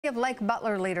Of Lake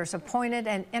Butler leaders appointed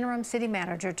an interim city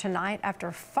manager tonight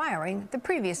after firing the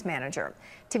previous manager.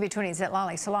 TV 20's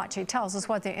Zitlali Salachi tells us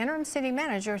what the interim city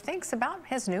manager thinks about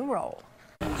his new role.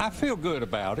 I feel good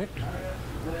about it.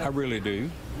 I really do.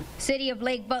 City of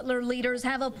Lake Butler leaders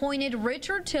have appointed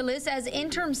Richard Tillis as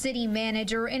interim city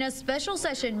manager in a special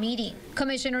session meeting.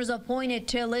 Commissioners appointed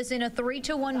Tillis in a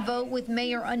 3-1 vote with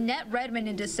Mayor Annette Redmond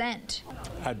in dissent.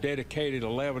 I dedicated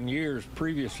 11 years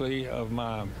previously of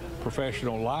my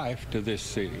professional life to this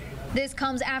city. This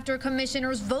comes after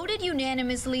commissioners voted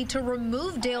unanimously to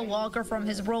remove Dale Walker from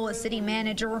his role as city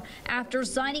manager after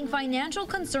citing financial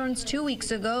concerns 2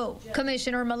 weeks ago.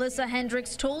 Commissioner Melissa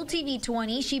Hendricks told TV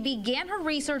 20 she began her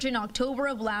research in October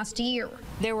of last year.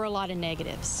 There were a lot of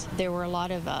negatives. There were a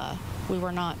lot of we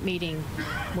were not meeting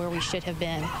where we should have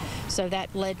been. So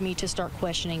that led me to start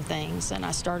questioning things, and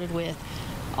I started with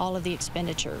all of the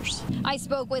expenditures. I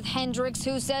spoke with Hendricks,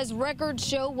 who says records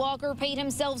show Walker paid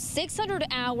himself 600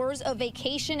 hours of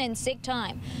vacation and sick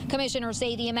time. Commissioners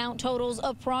say the amount totals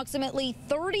approximately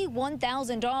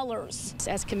 $31,000.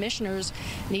 As commissioners,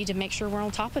 need to make sure we're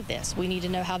on top of this. We need to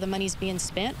know how the money's being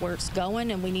spent, where it's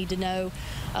going, and we need to know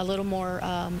a little more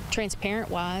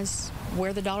transparent-wise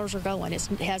where the dollars are going. It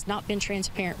has not been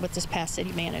transparent with this past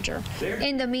city manager.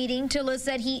 In the meeting, Tillis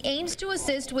said he aims to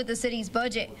assist with the city's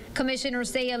budget. Commissioners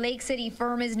say a Lake City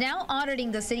firm is now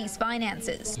auditing the city's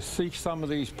finances. To see some of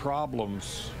these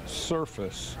problems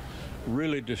surface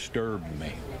really disturbed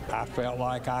me. I felt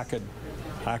like I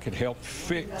could help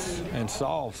fix and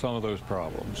solve some of those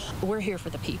problems. We're here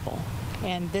for the people,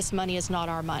 and this money is not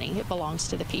our money. It belongs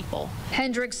to the people.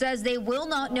 Hendricks says they will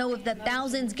not know if the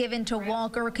thousands given to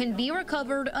Walker can be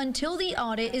recovered until the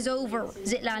audit is over.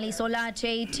 Zitlali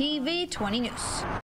Salachi, TV 20 News.